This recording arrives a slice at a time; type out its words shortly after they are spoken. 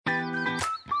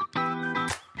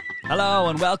Hello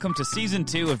and welcome to Season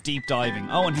 2 of Deep Diving.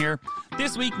 Owen here.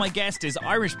 This week my guest is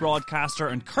Irish broadcaster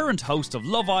and current host of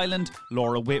Love Island,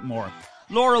 Laura Whitmore.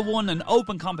 Laura won an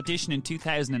open competition in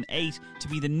 2008 to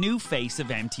be the new face of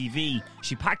MTV.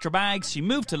 She packed her bags, she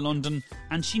moved to London,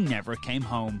 and she never came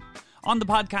home. On the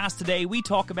podcast today, we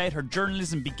talk about her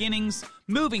journalism beginnings,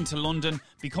 moving to London,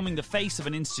 becoming the face of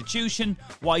an institution,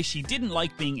 why she didn't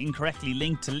like being incorrectly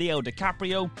linked to Leo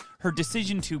DiCaprio, her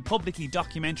decision to publicly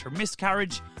document her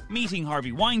miscarriage, meeting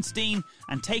Harvey Weinstein,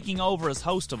 and taking over as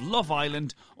host of Love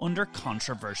Island under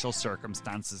controversial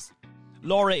circumstances.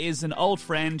 Laura is an old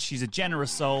friend, she's a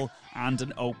generous soul, and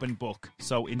an open book.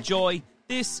 So enjoy.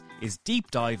 This is Deep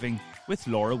Diving with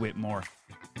Laura Whitmore.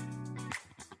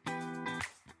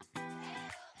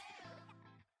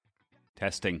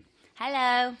 Testing.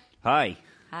 Hello. Hi.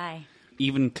 Hi.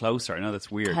 Even closer. I know that's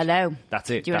weird. Hello.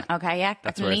 That's it. Do you want, okay, yeah.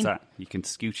 That's where it's at. You can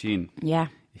scooch in. Yeah.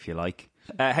 If you like.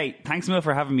 Hey, thanks a million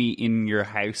for having me in your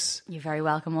house. You're very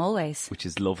welcome always. Which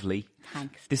is lovely.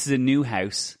 Thanks. This is a new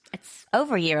house. It's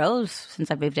over a year old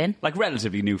since I moved in. Like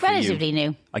relatively new for you. Relatively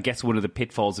new. I guess one of the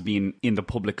pitfalls of being in the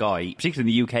public eye,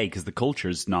 particularly in the UK, because the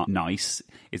culture's not nice,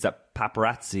 is that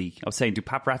paparazzi. I was saying, do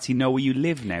paparazzi know where you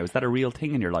live now? Is that a real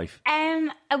thing in your life?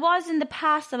 It was in the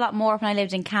past a lot more when I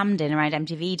lived in Camden around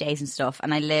MTV days and stuff,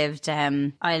 and I lived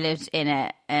in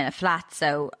a flat,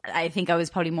 so I think I was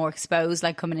probably more exposed,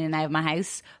 like coming in and out of my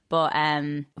house. But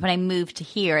when I moved to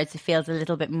here, it feels a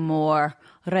little bit more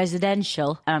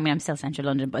residential. I mean, I'm still central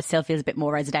London, but it still feels a bit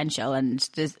more residential, and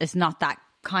it's not that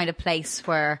kind of place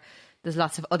where there's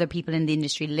lots of other people in the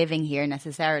industry living here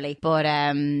necessarily. But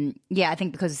yeah, I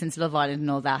think because since Love Island and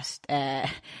all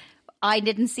that, I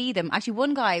didn't see them. Actually,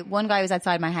 one guy was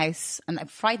outside my house, and it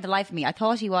frightened the life of me. I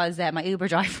thought he was my Uber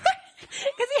driver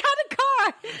because he had a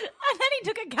car, and then he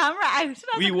took a camera out.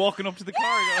 Were you walking up to the car?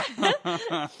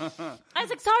 I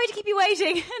was like, sorry to keep you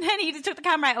waiting, and then he just took the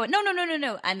camera out. I went,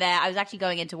 no. And I was actually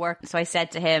going into work, so I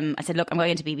said to him, look, I'm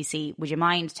going into BBC. Would you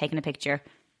mind taking a picture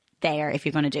there if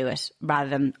you're going to do it, rather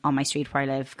than on my street where I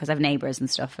live, because I have neighbours and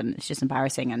stuff, and it's just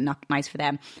embarrassing and not nice for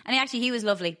them. And he was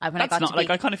lovely. I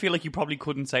kind of feel like you probably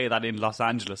couldn't say that in Los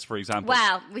Angeles, for example.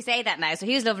 Well, we say that now. So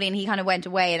he was lovely, and he kind of went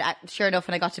away, and sure enough,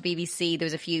 when I got to BBC, there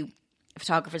was a few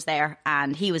photographers there,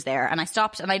 and he was there, and I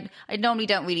stopped, and I normally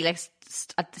don't really like,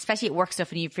 especially at work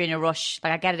stuff, and you're in a rush,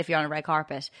 like I get it if you're on a red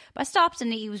carpet, but I stopped,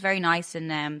 and he was very nice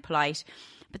and polite.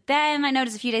 But then I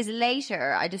noticed a few days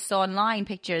later, I just saw online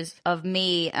pictures of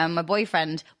me and my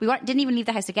boyfriend. We didn't even leave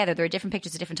the house together. There were different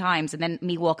pictures at different times. And then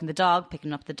me walking the dog,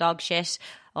 picking up the dog shit,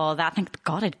 all that. Thank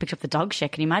God I'd picked up the dog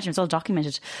shit. Can you imagine? It's all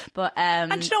documented. But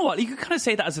and you know what? You could kind of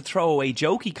say that as a throwaway,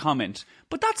 jokey comment.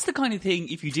 But that's the kind of thing,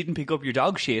 if you didn't pick up your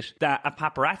dog shit, that a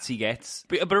paparazzi gets.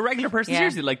 But a regular person,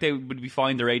 seriously, like they would be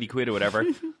fined their 80 quid or whatever.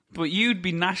 But you'd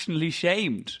be nationally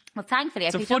shamed. Well, thankfully,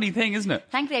 it's a funny thing, isn't it?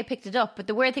 Thankfully, I picked it up. But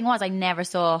the weird thing was, I never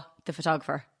saw the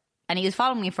photographer, and he was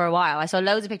following me for a while. I saw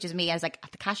loads of pictures of me. I was like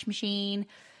at the cash machine.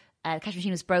 The cash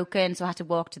machine was broken, so I had to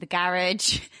walk to the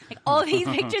garage. Like all these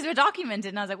pictures were documented,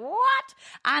 and I was like, "What?"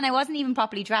 And I wasn't even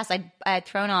properly dressed. I'd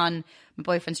thrown on my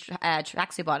boyfriend's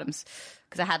tracksuit bottoms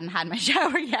because I hadn't had my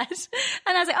shower yet,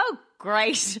 and I was like, "Oh,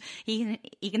 great! He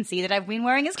can see that I've been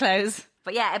wearing his clothes."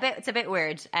 But yeah, it's a bit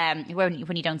weird when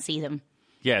you don't see them.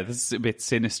 Yeah, this is a bit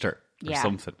sinister or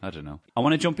something. I don't know. I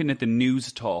want to jump in at the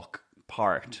news talk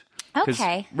part.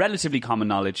 Okay. Relatively common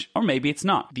knowledge, or maybe it's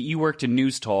not, that you worked in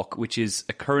News Talk, which is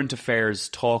a current affairs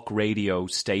talk radio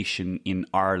station in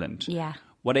Ireland. Yeah.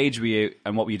 What age were you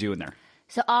and what were you doing there?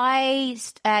 So I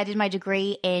did my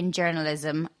degree in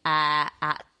journalism at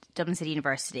Dublin City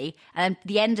University. And at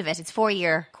the end of it, it's a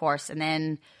 4-year course, and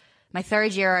then my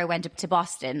third year, I went up to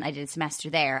Boston. I did a semester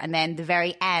there. And then the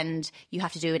very end, you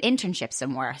have to do an internship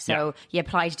somewhere. So you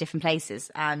apply to different places.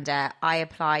 And I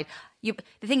applied. The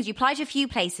thing is, you apply to a few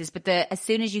places, but as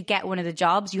soon as you get one of the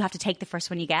jobs, you have to take the first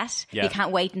one you get. Yeah. You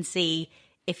can't wait and see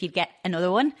if you get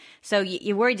another one. So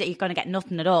you're worried that you're going to get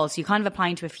nothing at all. So you're kind of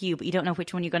applying to a few, but you don't know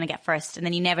which one you're going to get first. And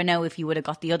then you never know if you would have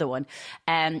got the other one.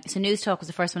 So News Talk was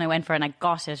the first one I went for, and I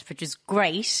got it, which is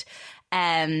great.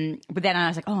 But then I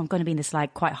was like, I'm going to be in this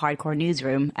like quite hardcore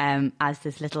newsroom as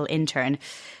this little intern.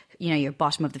 You know, you're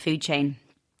bottom of the food chain.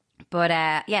 But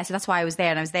so that's why I was there.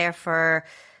 And I was there for,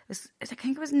 I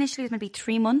think it was initially maybe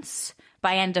 3 months, but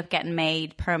I ended up getting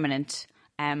made permanent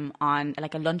on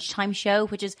like a lunchtime show,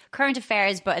 which is current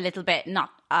affairs, but a little bit not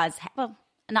as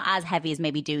heavy as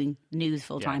maybe doing news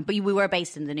full time. But we were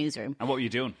based in the newsroom. And what were you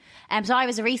doing? So I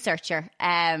was a researcher.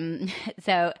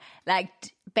 So like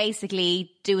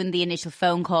basically doing the initial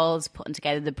phone calls, putting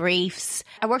together the briefs.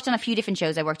 I worked on a few different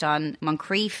shows. I worked on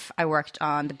Moncrief. I worked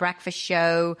on The Breakfast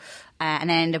Show. And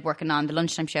then I ended up working on the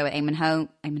lunchtime show at Eamon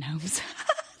Holmes.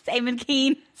 Eamon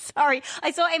Keane. Sorry.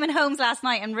 I saw Eamon Holmes last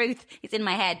night and Ruth, it's in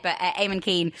my head, but Eamon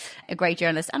Keane, a great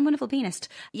journalist and wonderful pianist.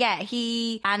 Yeah,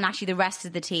 he and actually the rest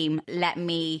of the team let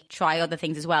me try other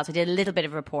things as well. So I did a little bit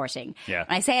of reporting. Yeah.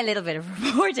 When I say a little bit of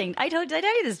reporting, did I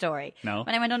tell you the story? No.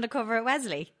 When I went undercover at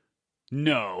Wesley.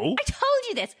 No. I told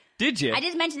you this. Did you? I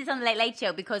did mention this on the Late Late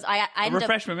Show because I ended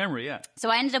refresh my memory, yeah. So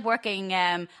I ended up working,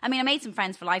 I made some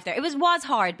friends for life there. It was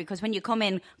hard because when you come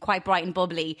in quite bright and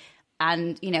bubbly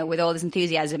and, you know, with all this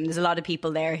enthusiasm, there's a lot of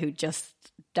people there who just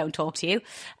don't talk to you.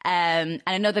 And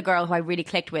another girl who I really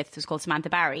clicked with was called Samantha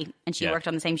Barry, and she worked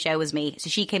on the same show as me. So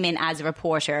she came in as a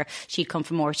reporter. She'd come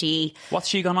from RTE. What's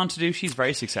she gone on to do? She's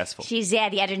very successful. She's, the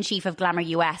editor-in-chief of Glamour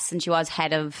US, and she was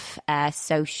head of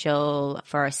social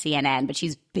for CNN, but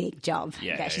she's big job.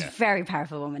 She's a very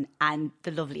powerful woman and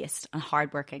the loveliest and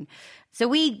hardworking. So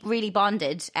we really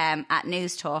bonded at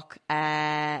News Talk.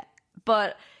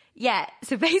 But yeah,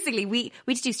 so basically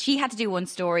she had to do one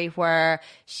story where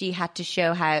she had to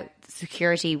show how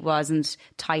security wasn't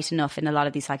tight enough in a lot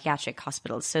of these psychiatric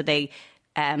hospitals. So they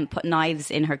put knives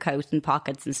in her coat and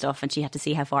pockets and stuff, and she had to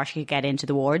see how far she could get into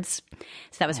the wards.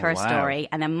 So that was her story.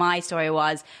 And then my story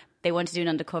was they wanted to do an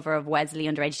undercover of Wesley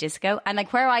underage disco. And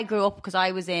like where I grew up, because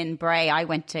I was in Bray, I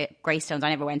went to Greystones. I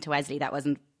never went to Wesley. That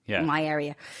wasn't my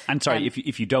area. And sorry,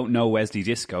 if you don't know Wesley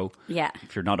Disco,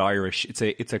 if you're not Irish,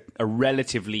 it's a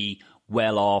relatively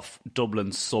well-off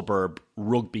Dublin suburb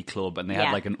rugby club, and they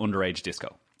have like an underage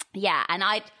disco. Yeah, and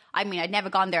I'd never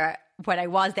gone there when I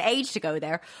was the age to go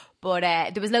there, but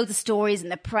there was loads of stories in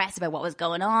the press about what was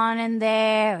going on in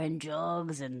there, and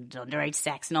drugs and underage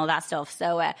sex and all that stuff.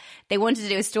 So they wanted to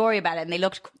do a story about it, and they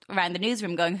looked around the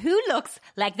newsroom going, who looks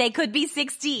like they could be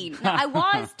 16? Now, I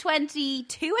was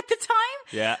 22 at the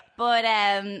time, but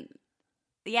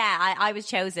I was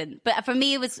chosen. But for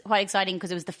me, it was quite exciting because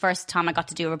it was the first time I got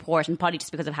to do a report, and probably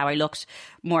just because of how I looked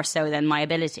more so than my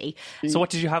ability. So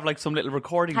what did you have, like some little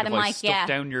recording device stuffed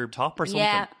down your top or something?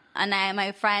 Yeah, and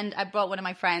I brought one of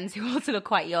my friends who also looked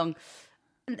quite young.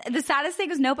 The saddest thing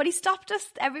was nobody stopped us.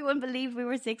 Everyone believed we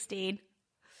were 16.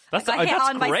 That's hit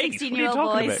on great. by 16-year-old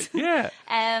boys. About?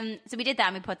 Yeah. So we did that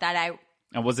and we put that out.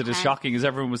 And was it as shocking as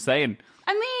everyone was saying?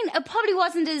 I mean, it probably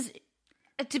wasn't as...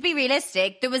 To be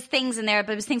realistic, there was things in there, but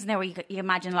there was things in there where you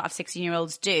imagine a lot of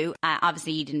 16-year-olds do.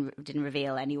 Obviously, you didn't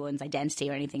reveal anyone's identity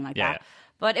or anything like that.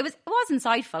 But it was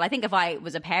insightful. I think if I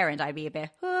was a parent, I'd be a bit,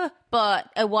 but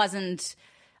it wasn't.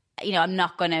 You know, I'm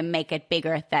not going to make it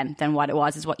bigger than what it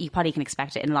was. Is what you probably can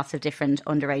expect it in lots of different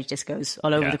underage discos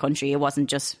all over the country. It wasn't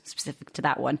just specific to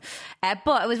that one,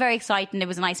 but it was very exciting. It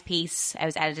was a nice piece. It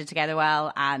was edited together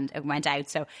well, and it went out.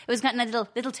 So it was getting a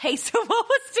little taste of what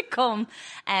was to come.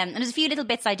 And there's a few little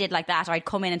bits I did like that. Or I'd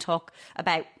come in and talk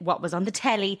about what was on the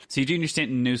telly. So you're doing your stint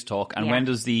in News Talk, and when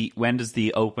does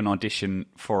the open audition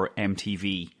for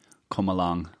MTV come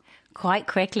along? Quite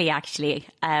quickly, actually.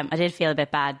 I did feel a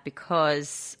bit bad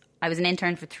because I was an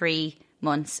intern for 3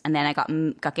 months, and then I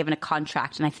got given a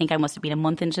contract, and I think I must have been a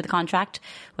month into the contract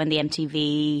when the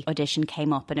MTV audition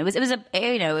came up, and it was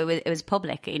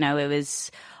public, you know, it was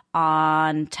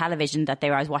on television that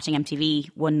I was watching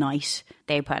MTV one night.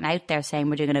 They put it out there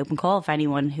saying we're doing an open call for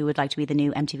anyone who would like to be the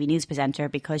new MTV News presenter,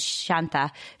 because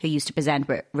Shanta, who used to present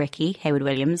with Ricky Haywood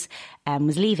Williams,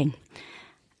 was leaving,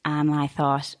 and I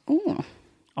thought, ooh.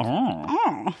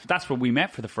 Oh, that's where we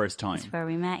met for the first time. That's where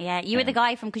we met. Yeah, you were the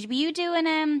guy from. Because were you doing?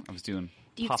 I was doing.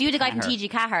 You were the guy from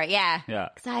TG Cahir, yeah. Yeah.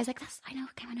 Because I was like, I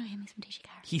know him. He's from TG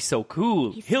Cahir. He's so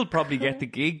cool. He'll probably get the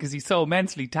gig because he's so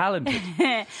immensely talented.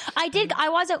 I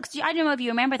don't know if you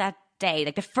remember that day,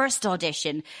 like the first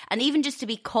audition, and even just to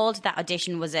be called to that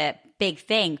audition was a big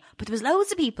thing. But there was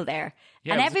loads of people there,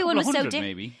 and everyone was so different.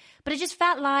 Maybe. But it just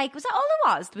felt like, was that all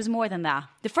it was? There was more than that.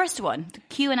 The first one, the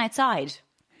queuing outside.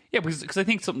 Yeah, because I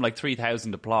think something like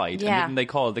 3,000 applied, and they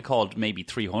called maybe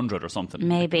 300 or something.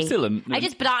 Maybe. Still,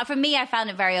 but for me, I found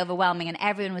it very overwhelming, and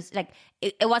everyone was like,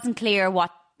 it wasn't clear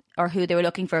what or who they were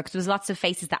looking for, because there was lots of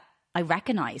faces that I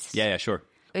recognised. Yeah, sure.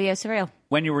 Yeah, surreal.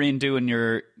 When you were in doing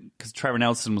because Trevor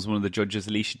Nelson was one of the judges,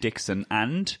 Alicia Dixon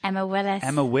and Emma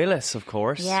Willis, of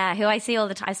course. Yeah, who I see all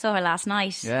the time. I saw her last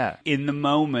night. Yeah. In the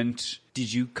moment,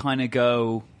 did you kind of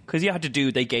go? Because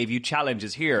they gave you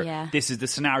challenges here. Yeah. This is the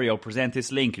scenario, present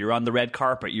this link, you're on the red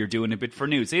carpet, you're doing a bit for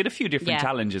news. They had a few different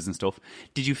challenges and stuff.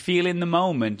 Did you feel in the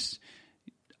moment,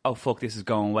 oh fuck, this is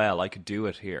going well, I could do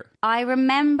it here? I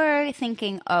remember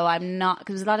thinking, I'm not,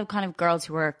 because there's a lot of kind of girls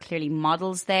who were clearly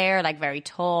models there, like very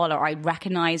tall, or I'd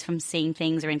recognise from seeing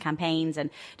things or in campaigns,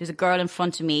 and there's a girl in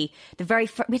front of me, we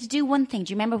had to do one thing.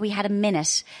 Do you remember we had a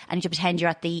minute and you had to pretend you're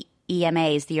at the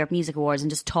EMAs, the Europe Music Awards, and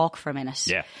just talk for a minute.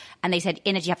 Yeah. And they said,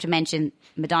 in it, you have to mention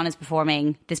Madonna's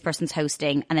performing, this person's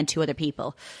hosting, and then 2 other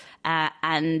people.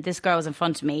 And this girl was in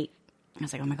front of me. I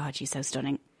was like, oh my God, she's so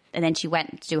stunning. And then she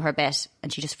went to do her bit,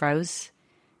 and she just froze.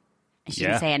 And she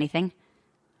didn't say anything.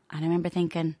 And I remember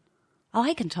thinking, oh,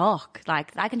 I can talk.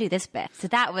 Like, I can do this bit. So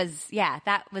that was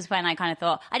when I kind of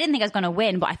thought, I didn't think I was going to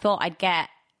win, but I thought I'd get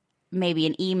maybe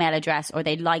an email address, or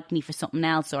they'd like me for something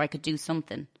else, or I could do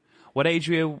something. What age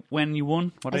were you when you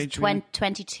won? What age were you?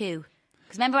 22.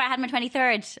 Because remember, I had my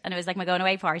 23rd, and it was like my going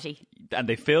away party. And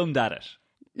they filmed at it?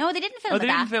 No, they didn't film they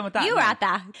didn't film at that. You were at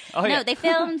that. Oh, no, yeah. they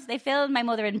filmed my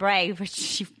mother in Bray, which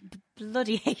she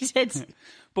bloody hated.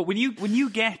 But when you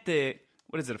get the,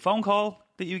 what is it, a phone call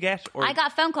that you get? Or I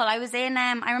got a phone call. I was in,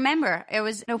 I remember, it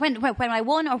was when I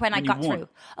won or when I got through.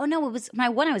 Oh no, it was when I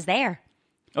won, I was there.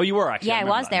 Oh, you were actually? Yeah, I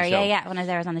was there. Yeah. When I was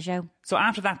there, I was on the show. So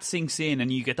after that sinks in and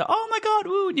you get the, oh my God,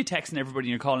 woo, and you're texting everybody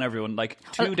and you're calling everyone, like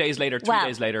 2 days later, 3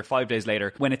 days later, 5 days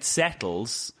later, when it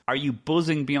settles, are you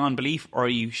buzzing beyond belief or are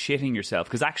you shitting yourself?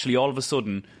 Because actually all of a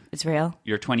sudden, it's real.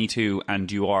 You're 22 and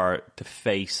you are the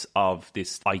face of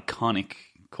this iconic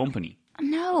company.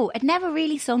 No, it never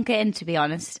really sunk in, to be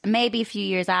honest. Maybe a few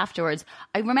years afterwards.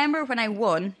 I remember when I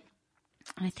won,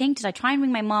 and I think, did I try and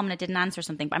ring my mom and I didn't answer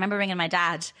something? But I remember ringing my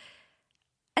dad.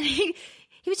 And he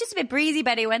was just a bit breezy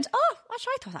about it. He went, oh, I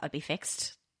thought that would be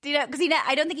fixed. You know, because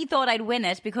I don't think he thought I'd win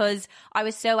it because I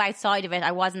was so outside of it.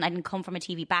 I didn't come from a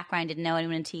TV background, didn't know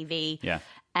anyone in TV. Yeah.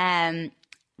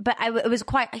 But it was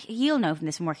quite, you'll know from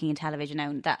this from working in television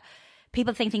now, that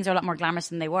people think things are a lot more glamorous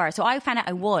than they were. So I found out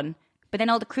I won, but then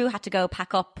all the crew had to go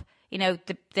pack up, you know,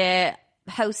 the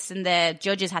hosts and the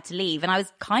judges had to leave. And I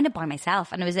was kind of by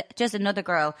myself. And it was just another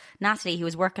girl, Natalie, who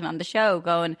was working on the show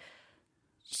going,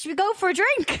 should we go for a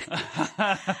drink?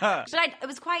 But it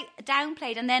was quite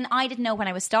downplayed. And then I didn't know when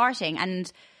I was starting. And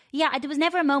yeah, there was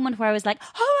never a moment where I was like,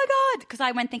 oh my God. Because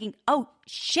I went thinking, oh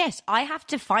shit, I have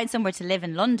to find somewhere to live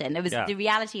in London. It was the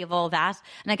reality of all that.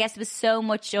 And I guess it was so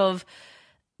much of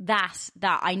that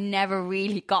I never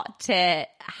really got to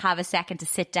have a second to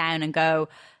sit down and go,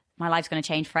 my life's going to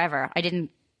change forever. I didn't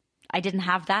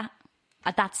have that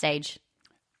at that stage.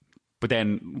 But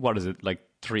then, what is it, like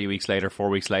 3 weeks later, 4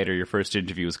 weeks later, your first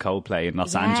interview is Coldplay in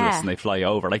Los Angeles and they fly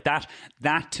over. Like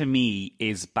that to me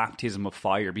is baptism of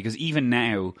fire, because even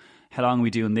now, how long are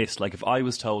we doing this? Like if I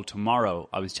was told tomorrow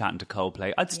I was chatting to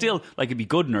Coldplay, I'd still, like it'd be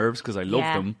good nerves because I love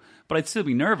them, but I'd still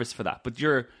be nervous for that. But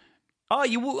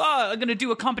I'm going to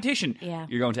do a competition. Yeah.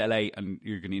 You're going to LA and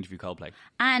you're going to interview Coldplay.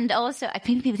 And also, I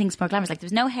think people think it's more glamorous. Like, there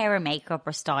was no hair or makeup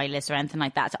or stylist or anything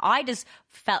like that. So I just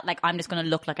felt like I'm just going to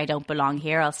look like I don't belong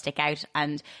here. I'll stick out.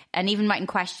 And even writing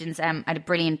questions, I had a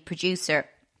brilliant producer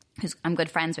who's I'm good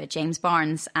friends with, James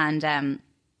Barnes. And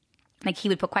like he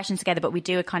would put questions together, but we'd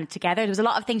do it kind of together. There was a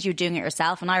lot of things you were doing it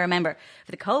yourself. And I remember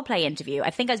for the Coldplay interview, I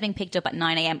think I was being picked up at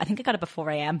 9 a.m. I think I got up at 4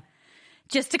 a.m.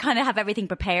 just to kind of have everything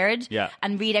prepared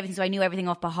and read everything, so I knew everything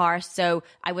off by heart, so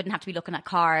I wouldn't have to be looking at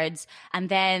cards. And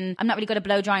then I'm not really good at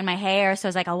blow drying my hair, so I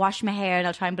was like, I'll wash my hair and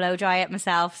I'll try and blow dry it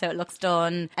myself so it looks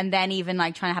done. And then even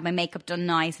like trying to have my makeup done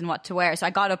nice and what to wear. So I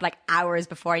got up like hours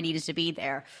before I needed to be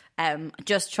there,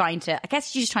 just trying to, I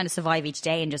guess you're just trying to survive each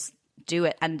day and just do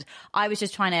it. And I was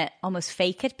just trying to almost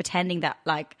fake it, pretending that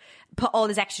like put all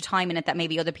this extra time in it that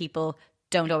maybe other people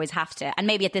don't always have to. And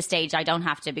maybe at this stage I don't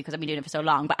have to because I've been doing it for so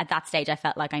long, but at that stage I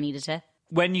felt like I needed to.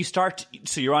 When you start,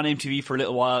 so you're on MTV for a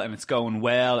little while and it's going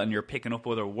well and you're picking up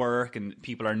other work and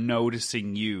people are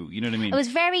noticing you, you know what I mean? It was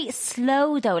very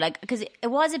slow though, like, because it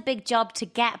was a big job to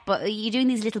get, but you're doing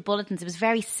these little bulletins. It was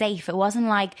very safe. It wasn't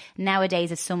like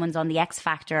nowadays if someone's on the X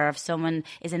Factor or if someone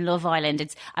is in Love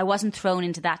Island, I wasn't thrown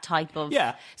into that type of.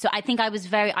 Yeah. So I think I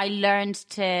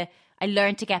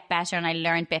learned to get better, and I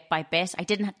learned bit by bit.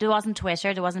 There wasn't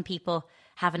Twitter, there wasn't people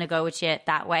having a go at you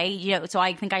that way, you know. So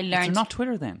I think I learned. Is there not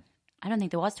Twitter then? I don't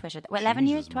think there was Twitter. Well, 11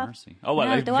 years, 12. Mercy. Oh well,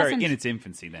 no, like there very wasn't. In its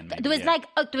infancy then. Maybe, there was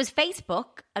there was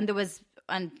Facebook, and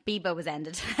Bebo was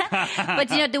ended.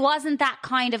 But you know, there wasn't that.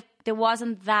 I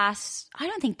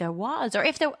don't think there was, or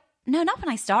if there. No, not when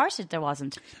I started. There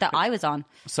wasn't that I was on.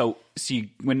 So you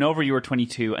went over. You were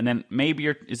 22, and then maybe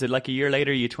is it like a year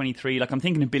later? You're 23. Like I'm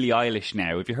thinking of Billie Eilish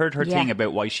now. Have you heard her thing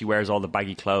about why she wears all the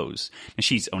baggy clothes? And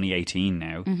she's only 18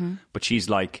 now, but she's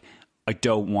like, I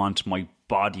don't want my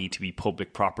body to be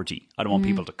public property. I don't want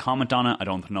people to comment on it. I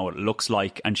don't know what it looks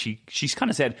like. And she's kind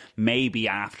of said maybe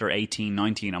after 18,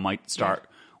 19, I might start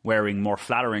wearing more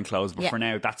flattering clothes. But for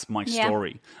now, that's my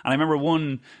story. And I remember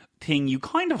one thing you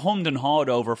kind of hummed and hawed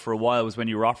over for a while was when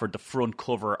you were offered the front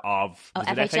cover of was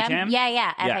it FHM?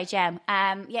 Yeah, FHM.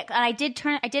 And I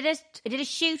did a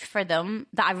shoot for them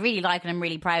that I really like and I'm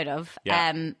really proud of.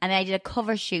 And then I did a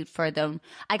cover shoot for them.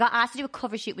 I got asked to do a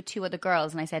cover shoot with 2 other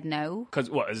girls, and I said no. Because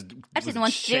what? I just didn't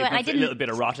want to do it. And I didn't, a little bit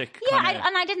erotic. Yeah,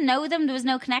 and I didn't know them. There was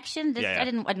no connection. I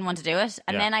didn't want to do it.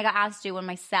 And then I got asked to do one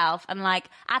myself. And like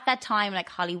at that time, like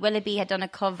Holly Willoughby had done a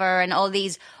cover, and all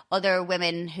these other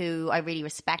women who I really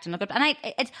respect and look up. And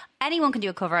anyone can do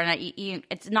a cover, and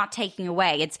it's not taking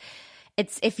away. It's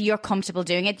if you're comfortable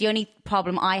doing it. The only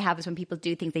problem I have is when people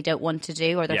do things they don't want to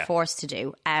do or they're forced to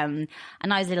do. And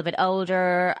I was a little bit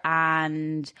older,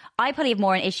 and I probably have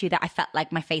more an issue that I felt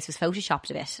like my face was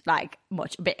photoshopped a bit, like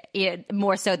a bit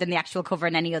more so than the actual cover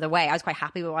in any other way. I was quite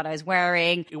happy with what I was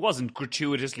wearing. It wasn't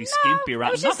gratuitously skimpy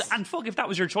around. And fuck, if that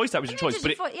was your choice, that was your choice.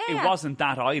 But it wasn't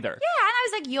that either. Yeah, and I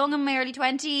was like young in my early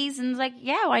 20s, and was like,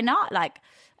 yeah, why not? Like,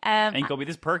 ain't gonna be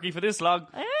this perky for this long.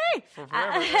 Hey. And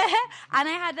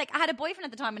I had a boyfriend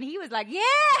at the time, and he was like, yeah.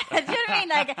 Do you know what I mean?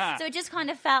 Like, so it just kind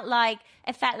of felt like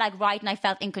right, and I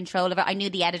felt in control of it. I knew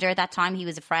the editor at that time; he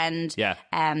was a friend. Yeah.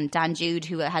 Dan Jude,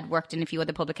 who had worked in a few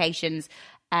other publications,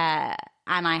 and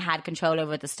I had control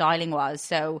over what the styling was.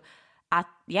 So. At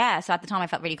the time I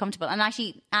felt really comfortable. And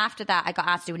actually, after that, I got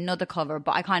asked to do another cover,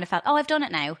 but I kind of felt, I've done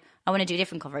it now. I want to do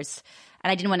different covers.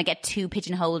 And I didn't want to get too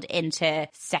pigeonholed into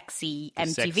sexy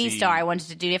MTV star. I wanted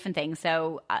to do different things.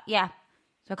 So,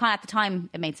 So kind of at the time,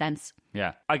 it made sense.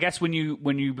 Yeah. I guess when you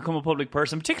become a public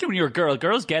person, particularly when you're a girl,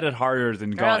 girls get it harder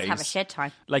than guys. Girls have a shit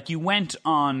time. Like, you went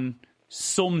on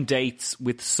some dates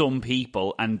with some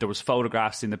people and there was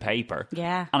photographs in the paper.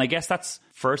 Yeah. And I guess that's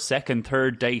first, second,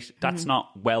 third date. That's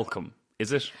not welcome.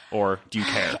 Is it? Or do you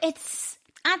care? It's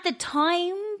at the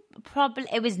time, probably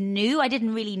it was new. I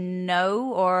didn't really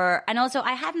know, and also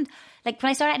I hadn't, like, when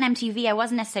I started at MTV, I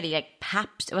wasn't necessarily like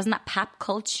it wasn't that pap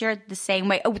culture the same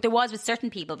way. Oh, there was with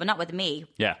certain people, but not with me.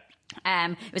 Yeah.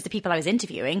 It was the people I was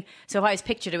interviewing. So if I was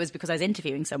pictured, it was because I was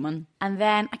interviewing someone. And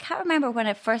then I can't remember when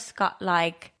it first got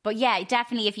but yeah,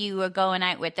 definitely if you were going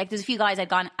out with, like, there's a few guys I'd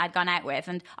gone out with,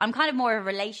 and I'm kind of more a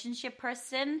relationship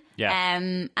person. Yeah.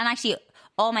 And actually,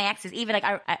 all my exes, even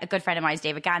like a good friend of mine is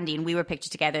David Gandy, and we were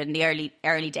pictured together in the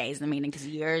early days. I mean, because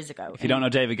years ago. If you don't know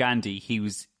David Gandy,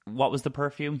 what was the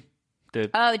perfume?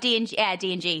 D&G. Yeah,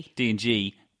 D&G.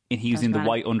 D&G, and he was in the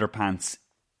white underpants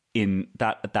in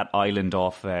that island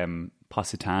off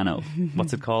Positano.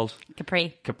 What's it called?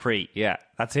 Capri, yeah.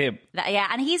 That's him.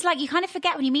 And he's like, you kind of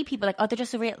forget when you meet people, like, oh, they're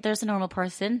just a normal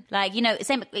person. Like, you know,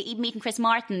 same meeting Chris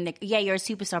Martin, like, yeah, you're a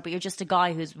superstar, but you're just a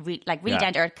guy who's really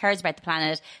down to earth, cares about the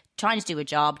planet, trying to do a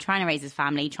job, trying to raise his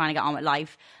family, trying to get on with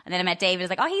life. And then I met David. I was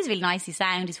like, oh, he's really nice, he's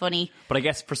sound, he's funny. But I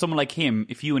guess for someone like him,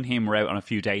 if you and him were out on a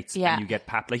few dates and you get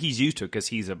papped, like, he's used to it because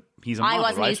he's a model, I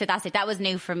wasn't right? used to it, that's it. That was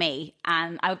new for me.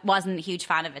 And I wasn't a huge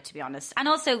fan of it, to be honest. And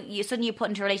also, suddenly you put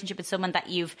into a relationship with someone that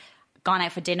you've gone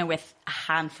out for dinner with a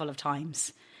handful of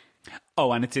times.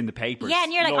 Oh, and it's in the papers. Yeah,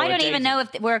 and you're like, I don't even know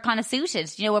if we're kind of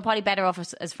suited. You know, we're probably better off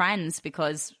as friends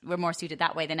because we're more suited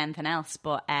that way than anything else.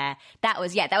 But that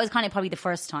was kind of probably the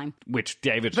first time. Which,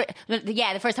 David?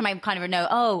 The first time I kind of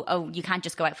know, you can't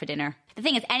just go out for dinner. The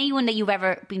thing is, anyone that you've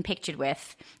ever been pictured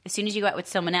with, as soon as you go out with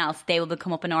someone else, they will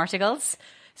come up in articles.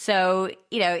 So,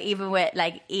 you know, even with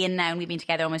like Ian now, and we've been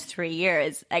together almost 3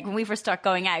 years, like when we first start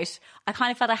going out, I kind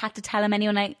of felt I had to tell him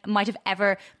anyone I might have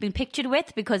ever been pictured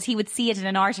with because he would see it in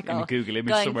an article. In a Google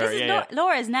image somewhere, this is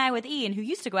Laura's now with Ian, who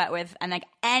used to go out with, and like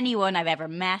anyone I've ever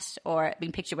met or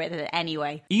been pictured with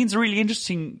anyway. Ian's a really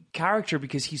interesting character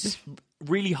because he's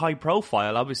really high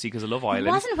profile, obviously, because of Love Island. It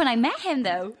wasn't when I met him,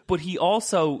 though. But he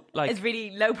also, like... It's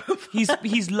really low profile.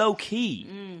 He's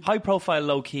low-key. High profile,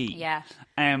 low-key. Yeah.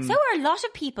 So are a lot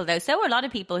of people, though. So are a lot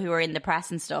of people who are in the press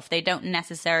and stuff. They don't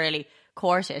necessarily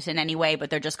court it in any way,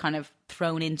 but they're just kind of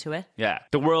thrown into it. Yeah.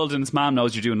 The world and its mom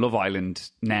knows you're doing Love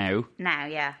Island now. Now,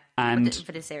 yeah. And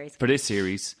for this series. For this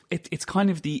series. It's kind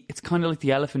of like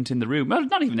the elephant in the room. Well,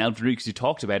 not even elephant in the room because you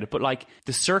talked about it, but like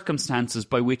the circumstances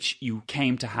by which you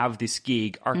came to have this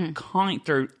gig are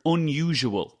they're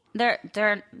unusual.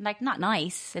 They're like not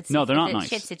nice. They're not nice.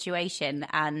 Shit situation.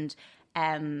 And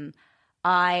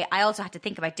I also had to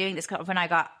think about doing this when I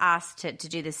got asked to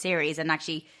do this series, and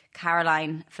actually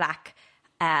Caroline Flack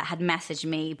had messaged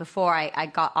me before I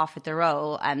got offered the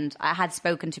role, and I had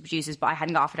spoken to producers, but I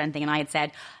hadn't got offered anything, and I had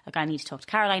said, look, I need to talk to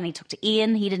Caroline, I need to talk to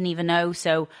Ian. He didn't even know.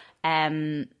 So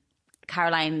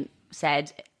Caroline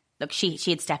said, look, she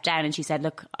had stepped down, and she said,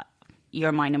 look,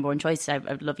 you're my number one choice.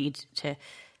 I'd love you to...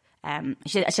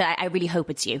 she said, I really hope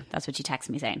it's you. That's what she texted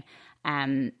me saying.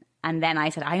 And then I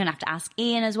said, I'm going to have to ask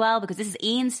Ian as well, because this is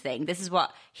Ian's thing. This is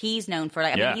what he's known for.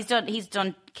 Like, I mean, he's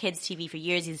done kids TV for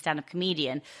years. He's a stand-up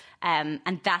comedian.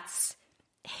 And that's,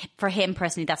 for him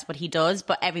personally, that's what he does.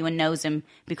 But everyone knows him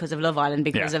because of Love Island,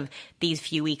 because of these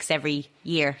few weeks every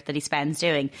year that he spends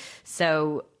doing.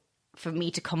 So for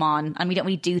me to come on, and we don't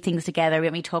really do things together. We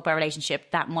don't really talk about our relationship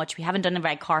that much. We haven't done a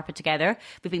red carpet together.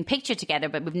 We've been pictured together,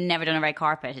 but we've never done a red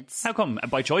carpet. It's How come?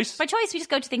 By choice? By choice. We just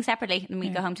go to things separately and we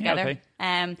go home together.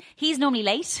 Yeah, okay. He's normally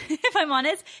late, if I'm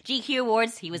honest. GQ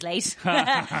Awards, he was late.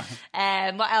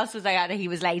 What else was I at? He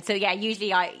was late. So yeah,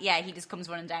 usually he just comes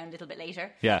running down a little bit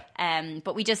later. Yeah.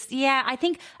 But we just, I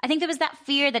think there was that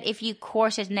fear that if you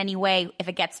court it in any way, if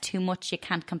it gets too much, you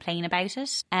can't complain about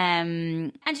it.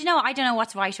 And you know, I don't know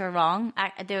what's right or wrong.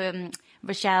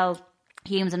 Rochelle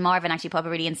Humes and Marvin actually put up a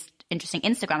really interesting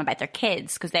Instagram about their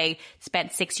kids, because they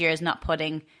spent 6 years not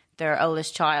putting their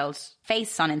oldest child's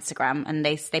face on Instagram, and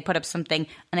they put up something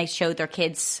and they showed their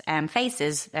kids'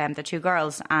 faces, the two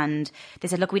girls, and they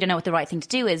said, look, we don't know what the right thing to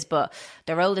do is, but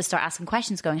their oldest started asking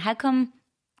questions going, how come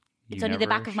it's only the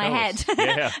back of my head?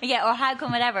 Or how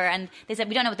come whatever? And they said,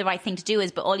 we don't know what the right thing to do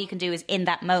is, but all you can do is in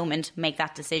that moment make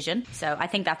that decision. So I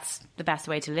think that's the best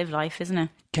way to live life, isn't it?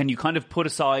 Can you kind of put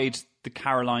aside the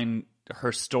Caroline,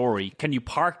 her story? Can you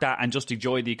park that and just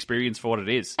enjoy the experience for what it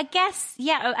is? I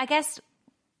guess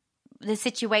the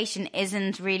situation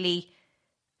isn't really,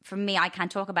 for me, I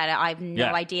can't talk about it. I have no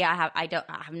idea. I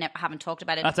haven't talked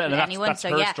about it with anyone. That's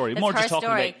her story. More just talking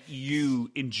about you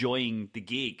enjoying the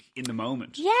gig in the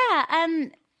moment. Yeah,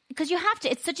 because you have to.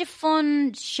 It's such a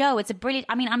fun show. It's a brilliant.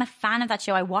 I mean, I'm a fan of that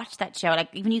show. I watched that show.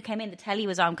 Like, when you came in, the telly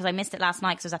was on, because I missed it last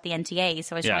night because I was at the NTA,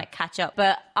 so I was trying to catch up.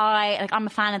 But I'm a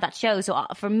fan of that show. So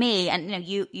for me, and you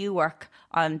know, you work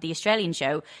on the Australian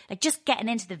show, like just getting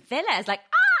into the villa is like,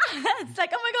 it's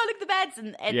like, oh my God, look at the beds.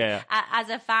 And as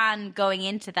a fan going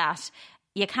into that,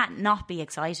 you can't not be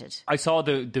excited. I saw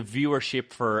the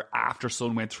viewership for After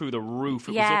Sun went through the roof.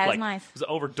 It was up, it was like, nice. Was it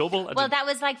over double? Well, that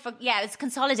was like, it was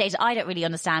consolidated. I don't really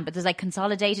understand, but there's like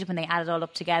consolidated when they add it all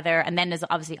up together, and then there's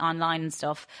obviously online and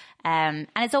stuff. And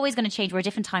it's always going to change. We're a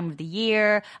different time of the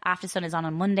year. After Sun is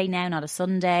on Monday now, not a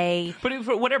Sunday. But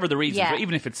for whatever the reason,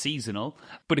 even if it's seasonal,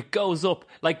 but it goes up.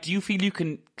 Like, do you feel you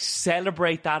can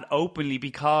celebrate that openly?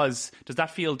 Because does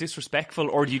that feel disrespectful,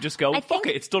 or do you just go, fuck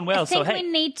it, it's done well? I think we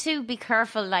need to be careful.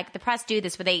 Like, the press do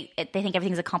this, where they think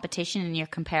everything's a competition and you're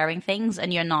comparing things,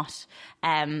 and you're not.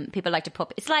 People like to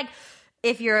put. It's like,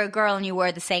 if you're a girl and you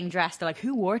wear the same dress, they're like,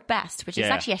 who wore it best? Which is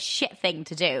actually a shit thing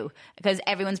to do, because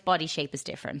everyone's body shape is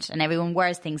different and everyone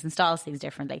wears things and styles things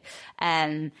differently.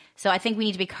 So I think we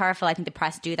need to be careful. I think the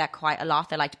press do that quite a lot.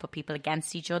 They like to put people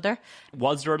against each other.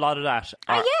 Was there a lot of that?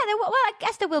 Well, I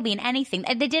guess there will be in anything.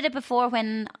 They did it before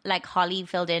when, like, Holly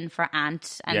filled in for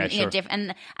Ant, and you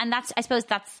know, and that's, I suppose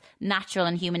that's natural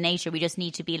and human nature. We just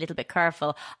need to be a little bit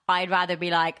careful. I'd rather be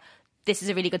like, this is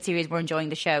a really good series, we're enjoying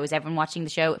the show. Is everyone watching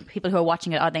the show? People who are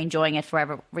watching it, are they enjoying it for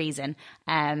whatever reason?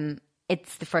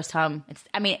 It's the first time.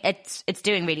 It's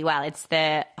doing really well. It's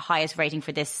the highest rating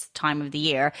for this time of the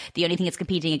year. The only thing it's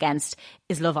competing against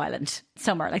is Love Island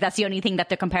Summer. Like, that's the only thing that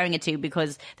they're comparing it to,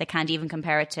 because they can't even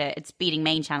compare it to. It's beating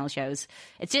main channel shows.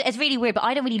 It's really weird. But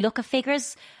I don't really look at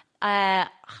figures. I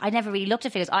never really looked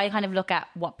at figures. I kind of look at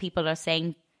what people are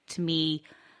saying to me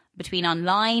between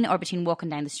online or between walking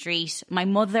down the street. My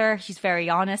mother, she's very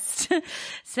honest.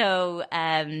 So,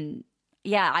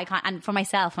 I can't. And for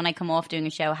myself, when I come off doing a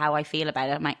show, how I feel about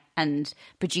it, and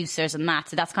producers and that.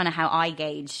 So that's kind of how I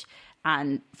gauge.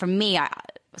 And for me,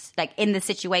 like, in the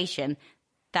situation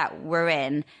that we're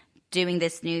in, doing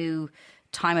this new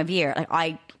time of year, like,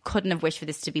 I couldn't have wished for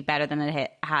this to be better than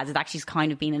it has. It's actually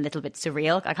kind of been a little bit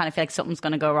surreal. I kind of feel like something's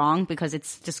going to go wrong, because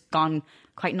it's just gone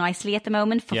quite nicely at the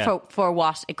moment for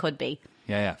what it could be.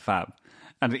 Yeah, fab.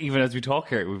 And even as we talk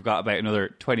here, we've got about another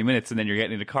 20 minutes, and then you're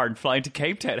getting in a car and flying to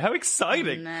Cape Town. How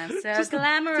exciting! So just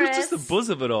glamorous. Just the buzz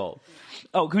of it all.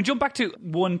 Oh, can we jump back to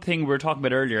one thing we were talking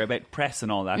about earlier about press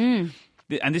and all that?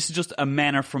 And this is just a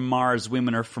men are from Mars,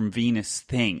 women are from Venus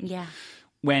thing. Yeah.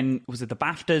 When, was it the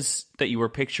BAFTAs that you were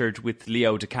pictured with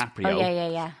Leo DiCaprio?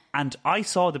 Oh, yeah. And I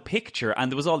saw the picture,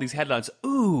 and there was all these headlines.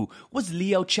 Ooh, was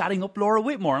Leo chatting up Laura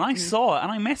Whitmore? And I saw it,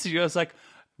 and I messaged you. I was like,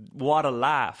 what a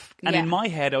laugh. And in my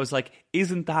head, I was like,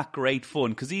 isn't that great fun?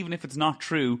 Because even if it's not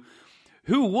true,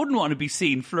 who wouldn't want to be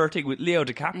seen flirting with Leo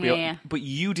DiCaprio? Yeah. But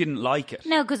you didn't like it.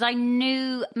 No, because I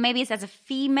knew, maybe it's as a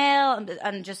female,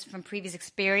 and just from previous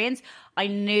experience, I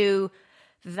knew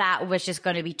that was just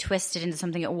going to be twisted into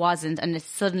something it wasn't, and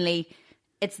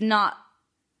it's not,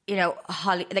 you know,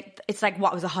 it's like,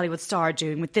 what was a Hollywood star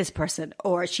doing with this person,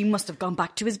 or she must have gone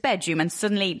back to his bedroom, and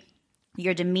suddenly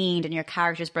you're demeaned and your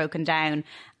character's broken down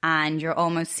and you're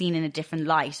almost seen in a different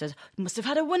light as you must have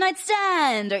had a one-night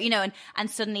stand, or and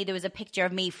suddenly there was a picture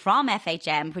of me from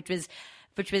FHM which was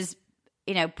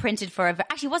printed for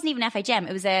actually it wasn't even FHM,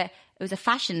 it was a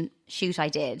fashion shoot I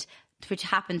did, which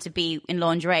happened to be in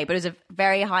lingerie, but it was a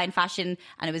very high in fashion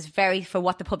and it was very for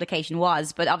what the publication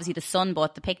was. But obviously the Sun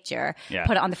bought the picture,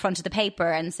 put it on the front of the paper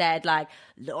and said like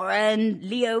Laura and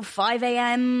Leo 5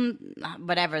 a.m.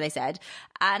 whatever they said.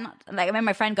 And like I remember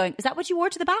my friend going, is that what you wore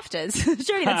to the BAFTAs?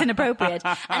 Surely that's inappropriate.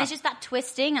 And it's just that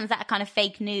twisting and that kind of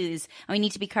fake news. And we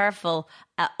need to be careful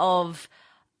of,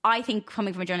 I think,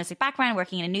 coming from a journalistic background,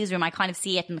 working in a newsroom, I kind of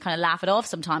see it and kind of laugh it off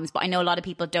sometimes. But I know a lot of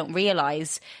people don't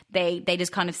realise they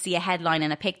just kind of see a headline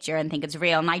and a picture and think it's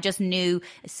real. And I just knew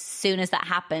as soon as that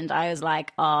happened, I was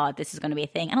like, oh, this is going to be a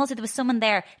thing. And also there was someone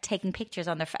there taking pictures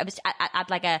on their I was at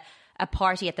like a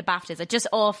party at the BAFTAs. It just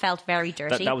all felt very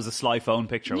dirty. That was a sly phone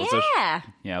picture, was it? Yeah.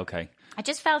 Yeah, okay. I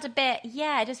just felt a bit,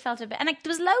 and like there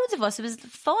was loads of us. It was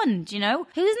fun, Who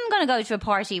isn't going to go to a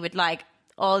party with like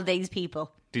all these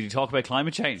people? Did you talk about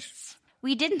climate change?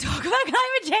 We didn't talk about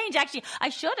climate change, actually. I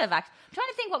should have, actually. I'm trying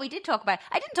to think what we did talk about.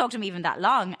 I didn't talk to him even that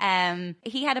long.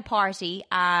 He had a party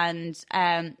and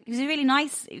he was really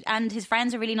nice and his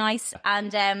friends are really nice.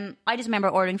 And I just remember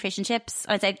ordering fish and chips.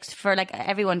 I said for like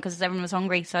everyone because everyone was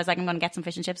hungry. So I was like, I'm going to get some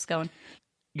fish and chips going.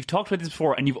 You've talked about this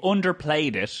before and you've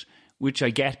underplayed it, which I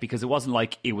get because it wasn't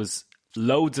like it was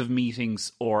loads of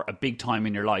meetings or a big time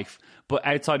in your life. But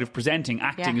outside of presenting,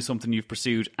 acting is something you've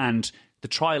pursued, and the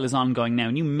trial is ongoing now.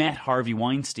 And you met Harvey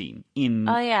Weinstein in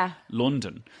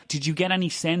London. Did you get any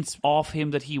sense of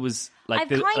him that he was like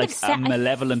a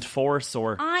malevolent force?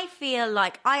 Or I feel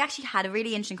like I actually had a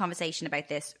really interesting conversation about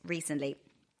this recently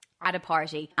at a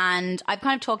party. And I've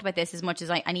kind of talked about this as much as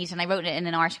I need to. And I wrote it in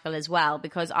an article as well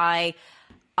because I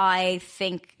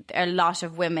think a lot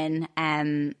of women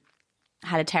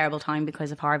had a terrible time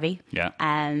because of Harvey. Yeah.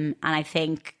 And I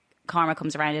think karma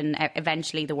comes around and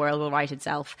eventually the world will right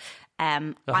itself.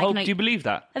 Do you believe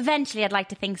that? Eventually I'd like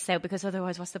to think so, because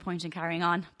otherwise what's the point in carrying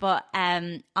on? But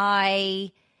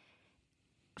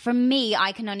for me,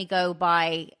 I can only go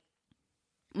by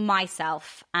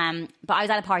myself. But I was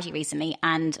at a party recently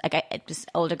and this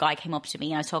older guy came up to me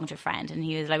and I was talking to a friend and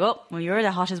he was like, oh, well, you're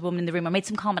the hottest woman in the room. I made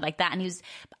some comment like that. And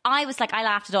I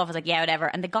laughed it off. I was like, yeah, whatever.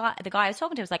 And the guy I was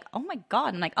talking to was like, oh my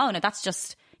God. I'm like, oh no, that's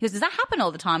just, he goes, does that happen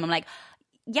all the time? I'm like,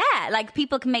 yeah, like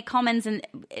people can make comments, and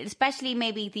especially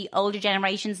maybe the older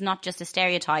generations, not just a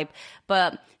stereotype,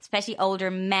 but especially older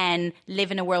men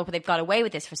live in a world where they've got away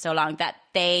with this for so long that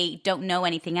they don't know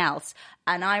anything else.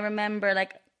 And I remember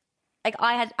like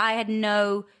I had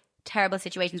no terrible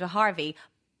situations with Harvey,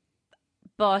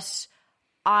 but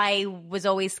I was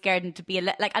always scared to be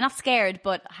I'm not scared,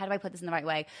 but how do I put this in the right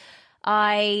way?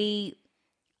 I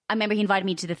remember he invited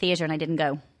me to the theatre and I didn't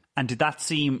go. And did that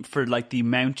seem, for like the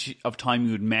amount of time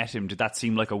you had met him, did that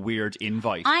seem like a weird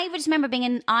invite? I just remember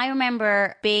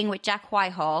being with Jack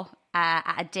Whitehall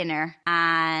at a dinner,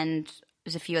 and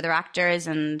there's a few other actors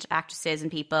and actresses and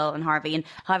people, and Harvey. And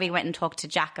Harvey went and talked to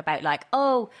Jack about like,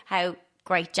 oh, how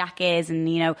great Jack is, and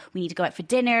we need to go out for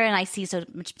dinner, and I see so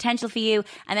much potential for you.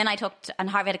 And then and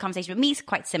Harvey had a conversation with me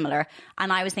quite similar,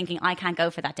 and I was thinking, I can't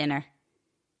go for that dinner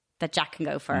that Jack can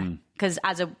go for, because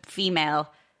as a female,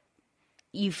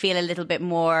 you feel a little bit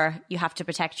more, you have to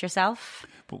protect yourself.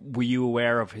 But were you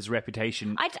aware of his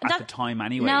reputation at the time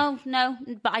anyway? No.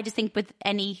 But I just think with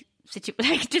any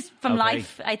situation, just from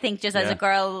life, I think just as a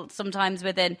girl, sometimes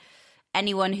within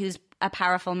anyone who's a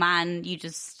powerful man, you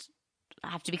just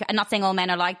have to be, I'm not saying all men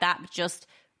are like that, but just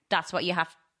that's what you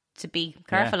have to be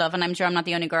careful of. And I'm sure I'm not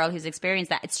the only girl who's experienced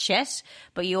that. It's shit,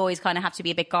 but you always kind of have to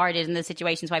be a bit guarded in the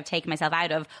situations where I've taken myself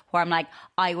out of, where I'm like,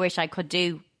 I wish I could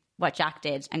do what Jack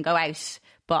did and go out,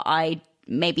 but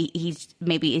maybe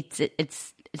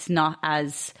it's not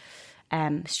as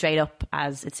straight up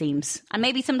as it seems, and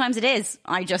maybe sometimes it is.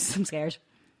 I'm scared.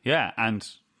 Yeah, and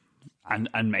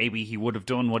maybe he would have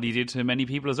done what he did to many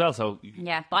people as well. So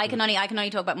yeah, but I can only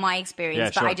talk about my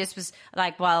experience. But I just was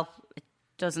like, well, it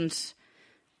doesn't.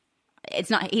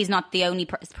 It's not. He's not the only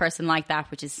person like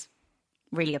that, which is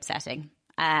really upsetting.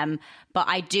 But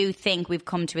I do think we've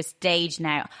come to a stage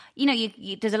now.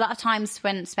 There's a lot of times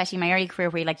when, especially in my early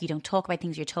career, where you don't talk about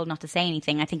things, you're told not to say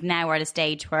anything. I think now we're at a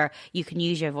stage where you can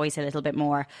use your voice a little bit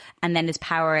more, and then there's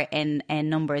power in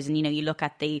numbers. And you look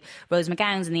at the Rose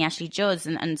McGowns and the Ashley Judds,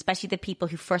 and especially the people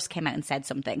who first came out and said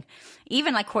something.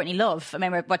 Even like Courtney Love, I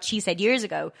remember what she said years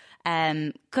ago,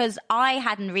 because I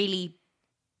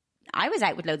was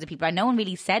out with loads of people, and no one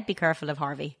really said be careful of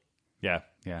Harvey. Yeah,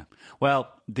 yeah.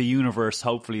 Well, the universe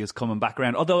hopefully is coming back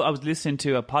around. Although I was listening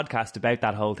to a podcast about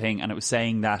that whole thing, and it was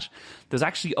saying that there's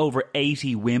actually over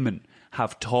 80 women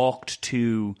have talked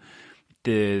to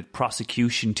the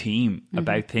prosecution team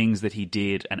about things that he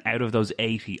did, and out of those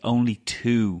 80, only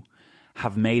 2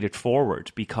 have made it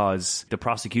forward because the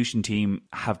prosecution team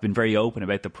have been very open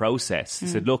about the process. They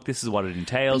said, look, this is what it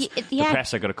entails. The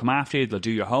press are going to come after you. They'll do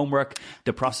your homework.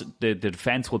 The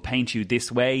defence will paint you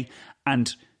this way.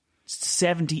 And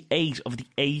 78 of the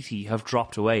 80 have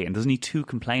dropped away, and there's only 2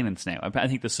 complainants now. I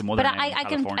think there's some other. But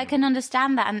I can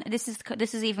understand that, and this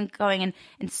is even going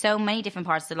in so many different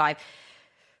parts of their life.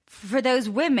 For those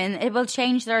women, it will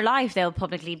change their life. They'll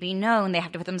publicly be known. They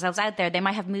have to put themselves out there. They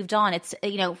might have moved on. It's,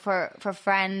 you know, for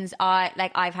friends,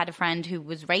 I've had a friend who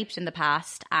was raped in the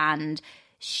past, and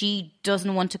she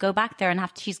doesn't want to go back there and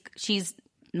she's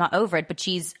not over it, but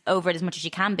she's over it as much as she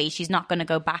can be. She's not going to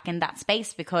go back in that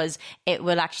space because it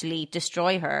will actually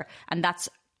destroy her. And that's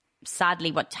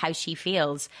sadly how she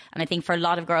feels. And I think for a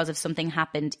lot of girls, if something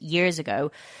happened years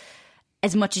ago,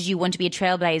 as much as you want to be a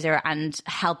trailblazer and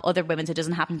help other women so it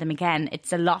doesn't happen to them again,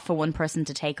 it's a lot for one person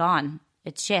to take on.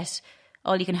 It's shit.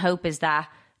 All you can hope is that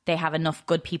they have enough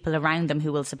good people around them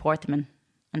who will support them.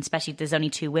 And especially if there's only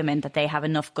 2 women, that they have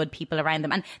enough good people around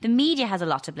them. And the media has a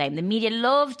lot to blame. The media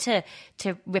love to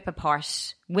rip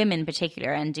apart women in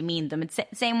particular and demean them. It's the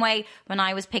same way when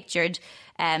I was pictured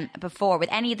before with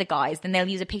any of the guys, then they'll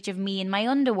use a picture of me in my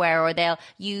underwear, or they'll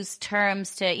use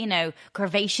terms to, you know,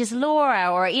 curvaceous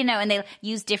Laura, or, you know, and they'll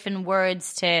use different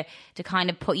words to kind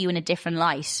of put you in a different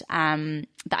light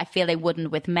that I feel they wouldn't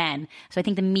with men. So I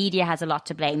think the media has a lot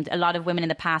to blame. A lot of women in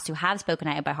the past who have spoken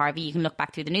out about Harvey, you can look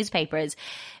back through the newspapers,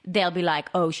 they'll be like,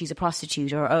 oh, she's a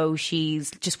prostitute, or oh,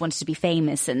 she's just wants to be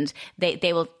famous, and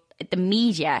they will, the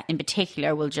media in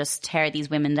particular will just tear these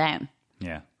women down.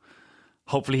 Yeah.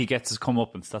 Hopefully he gets his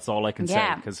comeuppance. That's all I can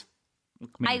say, because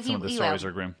some of the stories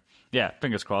are grim. Yeah,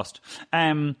 fingers crossed.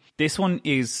 This one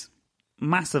is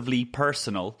massively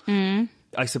personal.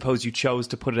 I suppose you chose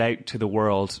to put it out to the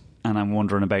world, and I'm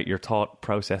wondering about your thought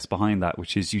process behind that,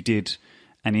 which is you did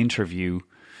an interview.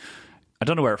 I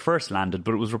don't know where it first landed,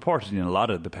 but it was reported in a lot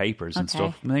of the papers and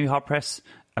stuff, maybe Hot Press,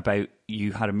 about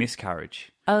you had a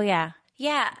miscarriage. Oh, yeah.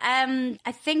 Yeah,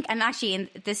 I think, and actually, and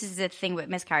this is the thing with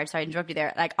miscarriage, sorry to interrupt you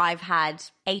there, like I've had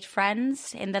 8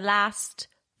 friends in the last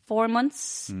 4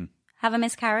 months have a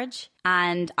miscarriage,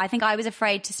 and I think I was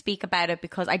afraid to speak about it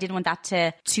because I didn't want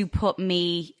that to put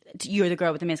me, you're the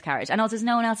girl with the miscarriage, and also it's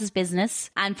no one else's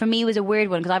business. And for me it was a weird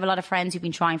one because I have a lot of friends who've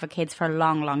been trying for kids for a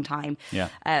long, long time. Yeah,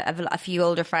 I have a few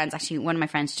older friends. Actually, one of my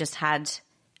friends just had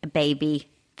a baby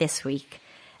this week,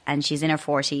 and she's in her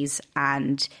 40s,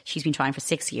 and she's been trying for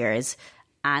 6 years,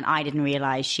 and I didn't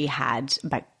realise she had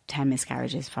about 10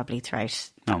 miscarriages probably throughout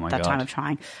that time of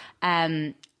trying.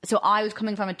 So I was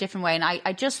coming from a different way, and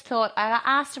I just thought, I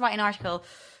asked to write an article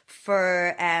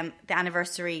for the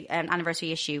anniversary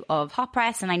issue of Hot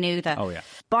Press, and I knew that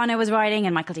Bono was writing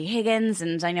and Michael D. Higgins,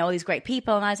 and I know all these great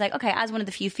people, and I was like, okay, as one of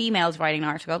the few females writing an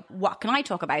article, what can I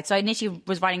talk about? So I initially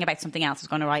was writing about something else. I was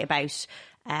going to write about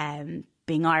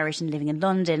being Irish and living in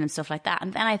London and stuff like that,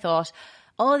 and then I thought,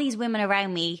 all these women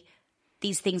around me,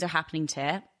 these things are happening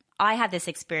to. I had this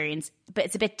experience, but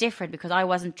it's a bit different because I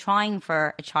wasn't trying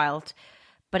for a child.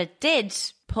 But it did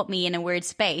put me in a weird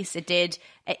space. It did,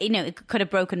 you know, it could have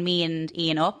broken me and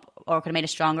Ian up, or it could have made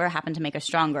us stronger, happened to make us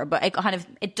stronger. But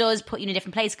it does put you in a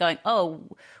different place going, oh,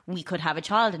 we could have a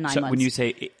child in 9 months. So when you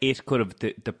say it could have,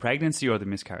 the pregnancy or the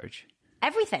miscarriage?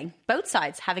 Everything, both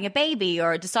sides, having a baby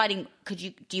or deciding,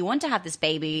 do you want to have this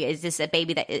baby? Is this a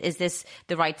baby is this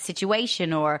the right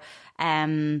situation? Or,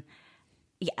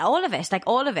 yeah, all of it,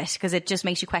 because it just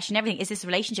makes you question everything. Is this a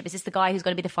relationship? Is this the guy who's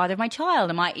going to be the father of my child?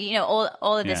 Am I, you know,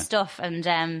 all of this stuff. And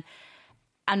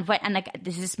like,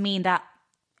 does this mean that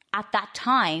at that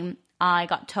time I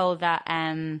got told that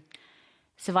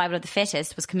Survival of the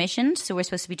Fittest was commissioned, so we're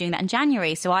supposed to be doing that in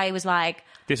January. So I was like,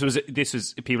 this was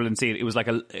people didn't see it. It was like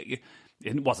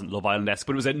it wasn't Love Island-esque,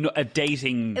 but it was a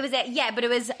dating. It was but it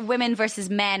was women versus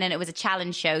men, and it was a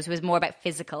challenge show, so it was more about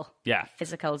physical. Yeah,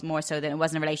 physical is more so than it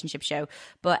wasn't a relationship show.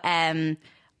 But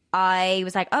I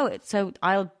was like, oh, so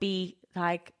I'll be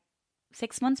like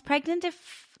 6 months pregnant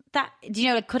if that. Do you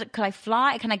know? Like, could I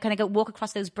fly? Can I go walk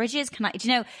across those bridges? Can I? Do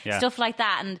you know stuff like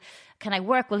that? And can I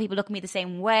work? Will people look at me the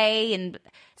same way? And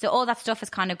so all that stuff is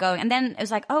kind of going. And then it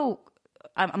was like, oh,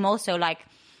 I'm also like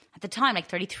at the time like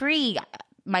 33.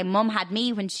 My mum had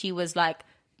me when she was like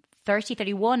 30,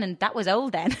 31, and that was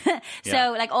old then.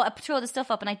 So like, I threw all the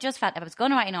stuff up, and I just felt if I was going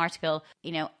to write an article,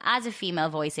 you know, as a female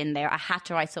voice in there, I had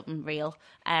to write something real.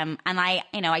 And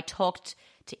I talked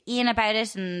to Ian about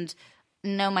it, and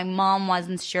no, my mom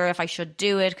wasn't sure if I should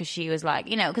do it because she was like,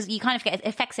 because you kind of it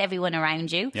affects everyone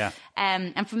around you. Yeah.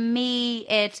 And for me,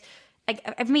 it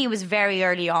was very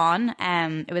early on.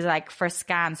 It was like first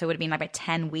scan, so it would have been like about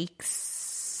 10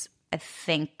 weeks, I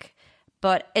think.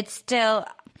 But it's still,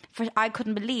 I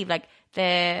couldn't believe, like,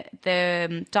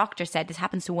 the doctor said this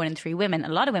happens to 1 in 3 women. A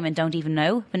lot of women don't even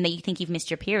know when they think you've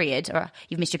missed your period or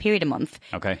you've missed your period a month.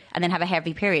 Okay. And then have a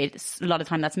heavy period. A lot of the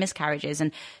time that's miscarriages.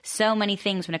 And so many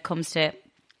things when it comes to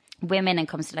women and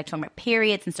comes to like talking about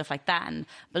periods and stuff like that and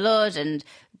blood and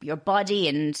your body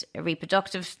and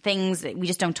reproductive things, we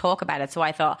just don't talk about it. So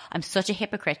I thought, I'm such a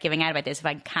hypocrite giving out about this if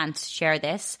I can't share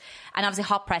this. And obviously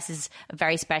Hot Press is a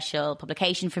very special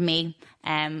publication for me.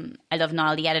 I love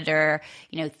Niall, the editor.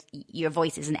 Your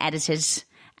voice isn't edited.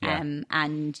 Yeah.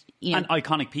 And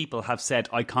iconic people have said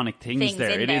iconic things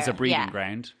there. It is a breeding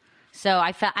ground. So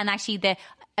I felt, and actually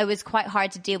it was quite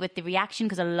hard to deal with the reaction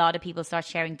because a lot of people start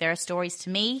sharing their stories to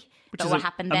me. Which is what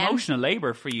happened then. Emotional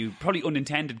labour for you, probably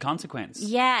unintended consequence.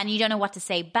 Yeah, and you don't know what to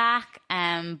say back.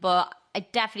 But I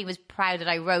definitely was proud that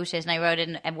I wrote it, and I wrote it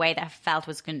in a way that I felt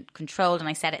was controlled, and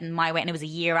I said it in my way, and it was a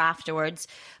year afterwards.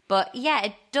 But yeah,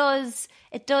 it does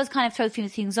kind of throw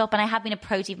things up, and I have been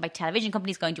approached even by television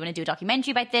companies going, do you want to do a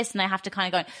documentary about this? And I have to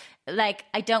kind of go, like,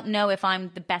 I don't know if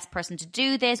I'm the best person to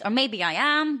do this, or maybe I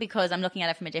am because I'm looking at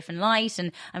it from a different light,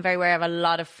 and I'm very aware of a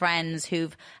lot of friends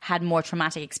who've had more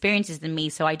traumatic experiences than me,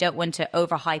 so I don't want to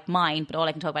overhype mine, but all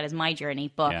I can talk about is my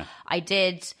journey. But I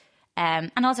did...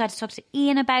 and also I had to talk to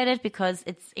Ian about it because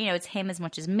it's him as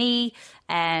much as me.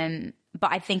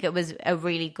 But I think it was a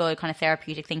really good kind of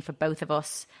therapeutic thing for both of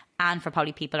us and for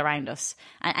probably people around us.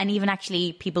 And even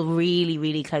actually people really,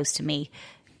 really close to me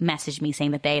messaged me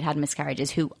saying that they had miscarriages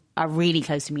who are really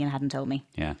close to me and hadn't told me.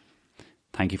 Yeah.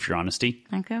 Thank you for your honesty.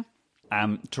 Thank you.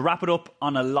 To wrap it up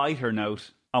on a lighter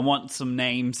note, I want some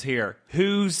names here.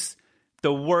 Who's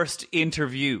the worst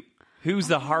interview? Who's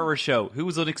the horror show? Who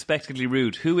was unexpectedly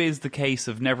rude? Who is the case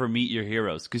of never meet your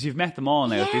heroes? Because you've met them all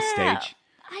now at this stage.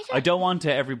 I don't want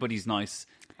to everybody's nice.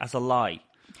 That's a lie.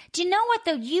 Do you know what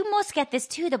though? You must get this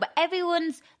too though, but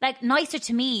everyone's like nicer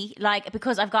to me, like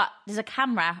because there's a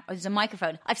camera or there's a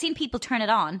microphone. I've seen people turn it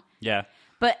on. Yeah.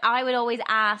 But I would always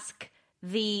ask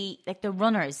the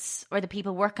runners or the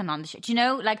people working on the show. Do you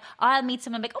know? Like I'll meet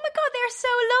someone like, oh my God, they're so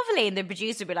lovely. And the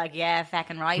producer would be like, yeah,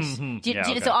 fucking right.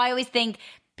 So I always think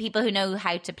people who know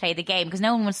how to play the game, because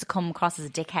no one wants to come across as a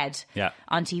dickhead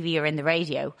on TV or in the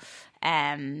radio.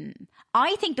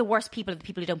 I think the worst people are the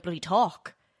people who don't bloody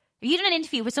talk. If you do an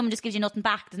interview where someone just gives you nothing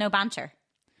back, there's no banter.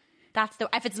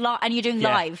 If it's and you're doing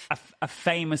live. A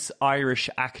famous Irish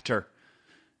actor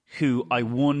who I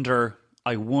wonder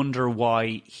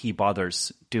why he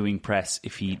bothers doing press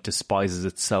if he despises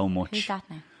it so much. Who's that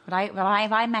now?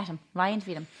 Have I met him? Have I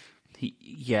interviewed him?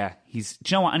 He's. Do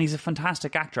you know what? And he's a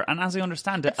fantastic actor, and as I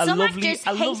understand it, a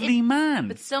lovely man.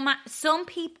 But some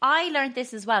people, I learned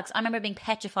this as well because I remember being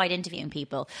petrified interviewing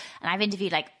people, and I've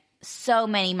interviewed like so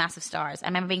many massive stars. I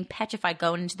remember being petrified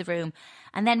going into the room,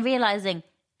 and then realizing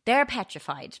they're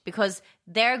petrified because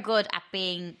they're good at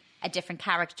being a different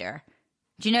character.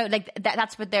 Do you know? Like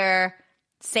that's what their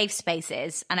safe space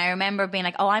is. And I remember being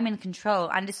like, oh, I'm in control.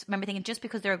 And I just remember thinking, just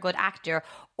because they're a good actor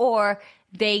or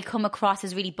they come across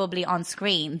as really bubbly on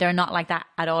screen, they're not like that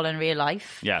at all in real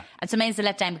life. Yeah. And sometimes it's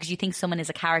a letdown because you think someone is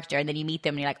a character and then you meet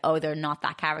them and you're like, oh, they're not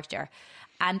that character.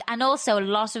 And also a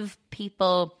lot of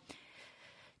people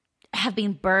have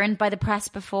been burned by the press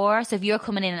before. So if you're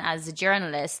coming in as a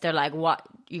journalist, they're like, what?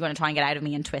 You're going to try and get out of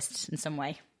me and twist in some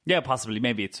way. Yeah, possibly.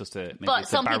 Maybe it's just but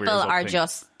some people are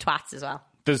just twats as well.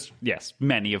 There's,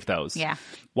 many of those. Yeah.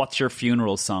 What's your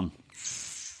funeral song?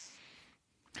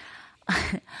 This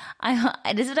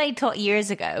is what I taught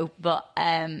years ago, but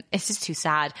it's just too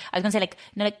sad. I was going to say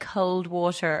like Cold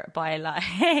Water by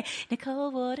the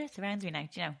cold water surrounds me now.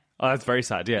 Do you know? Oh, that's very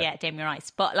sad. Yeah. Yeah, Damien Rice.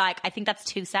 But I think that's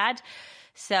too sad.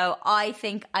 So I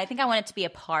think I want it to be a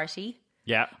party.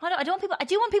 Yeah. I do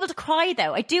want people to cry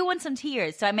though. I do want some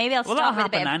tears. So maybe I'll start that'll with a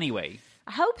bit happen anyway.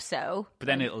 I hope so. But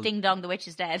then it'll... Ding dong, the witch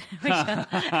is dead.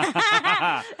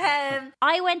 I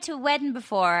went to a wedding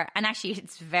before, and actually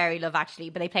it's very Love Actually,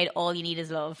 but they played All You Need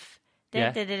Is Love.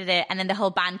 Yeah. And then the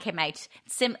whole band came out.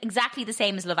 Exactly the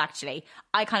same as Love Actually.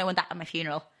 I kind of want that at my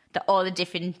funeral. That all the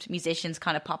different musicians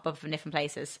kind of pop up from different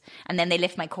places. And then they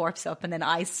lift my corpse up and then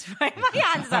I spray my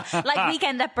hands up. Like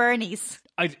Weekend at Bernie's.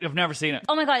 I've never seen it.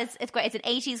 Oh my God, it's great. It's an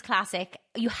 80s classic.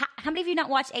 How many of you not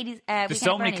watched 80s There's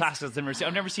so many classics I've never seen.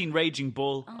 I've never seen Raging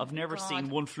Bull. I've never seen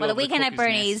One Flew Over the Weekend at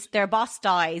Bernie's, Nest. their boss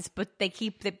dies, but they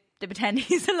keep they pretend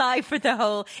he's alive for the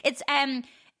whole... Is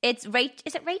it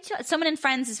Rachel? Someone in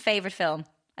Friends' favourite film.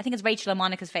 I think it's Rachel and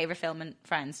Monica's favourite film in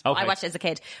Friends. Okay. I watched it as a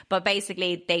kid. But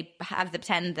basically, they have the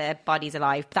pretend the body's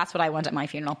alive. That's what I want at my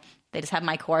funeral. They just have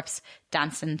my corpse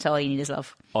dancing to All You Need Is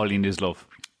Love. All You Need Is Love.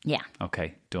 Yeah.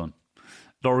 Okay, done.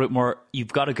 Laura Whitmore,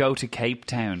 you've got to go to Cape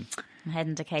Town. I'm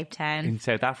heading to Cape Town. In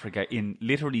South Africa in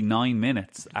literally 9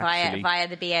 minutes, actually. Via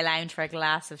the BA Lounge for a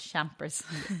glass of champers.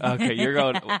 Okay, you're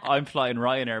going, I'm flying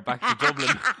Ryanair back to Dublin.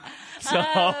 So,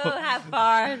 how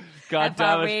far, God how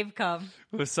far damn it. we've come.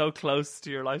 We're so close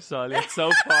to your lifestyle, yet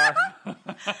so far.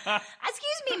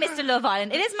 Excuse me, Mr. Love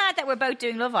Island. It is mad that we're both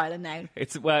doing Love Island now.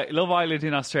 Well, Love Island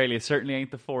in Australia certainly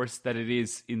ain't the force that it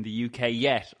is in the UK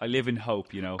yet. I live in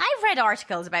hope, you know. I've read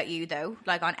articles about you, though,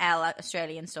 like on Elle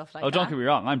Australia and stuff like that. Oh, don't get me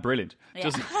wrong, I'm brilliant. Yeah.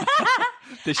 Just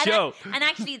the show. And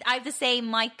actually, I have the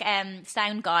same mic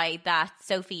sound guy that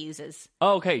Sophie uses.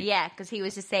 Oh, okay. Yeah, because he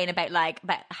was just saying about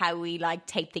how we like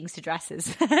tape things to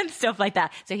dresses and stuff like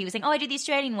that. So he was saying, "Oh, I do the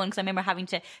Australian one because I remember having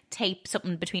to tape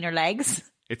something between her legs."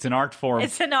 It's an art form.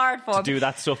 It's an art form to do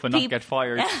that stuff and not get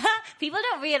fired. People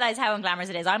don't realise how unglamorous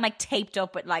it is. I'm like taped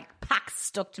up with like packs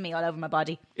stuck to me all over my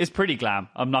body. It's pretty glam.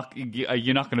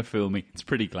 You're not going to fool me. It's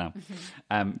pretty glam.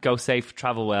 Go safe,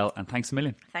 travel well, and thanks a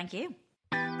million. Thank you.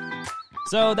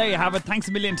 So there you have it. Thanks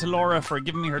a million to Laura for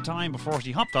giving me her time before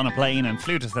she hopped on a plane and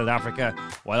flew to South Africa,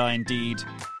 while I indeed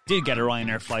did get a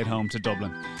Ryanair flight home to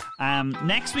Dublin.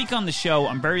 Next week on the show,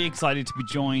 I'm very excited to be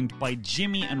joined by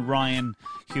Jimmy and Ryan,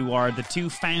 who are the two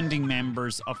founding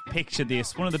members of Picture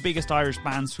This, one of the biggest Irish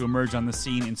bands to emerge on the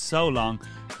scene in so long,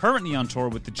 currently on tour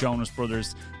with the Jonas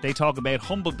Brothers. They talk about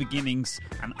humble beginnings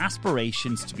and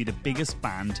aspirations to be the biggest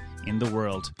band in the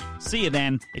world. See you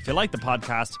then. If you like the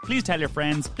podcast, please tell your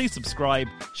friends, please subscribe,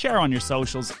 share on your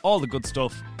socials, all the good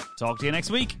stuff. Talk to you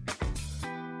next week.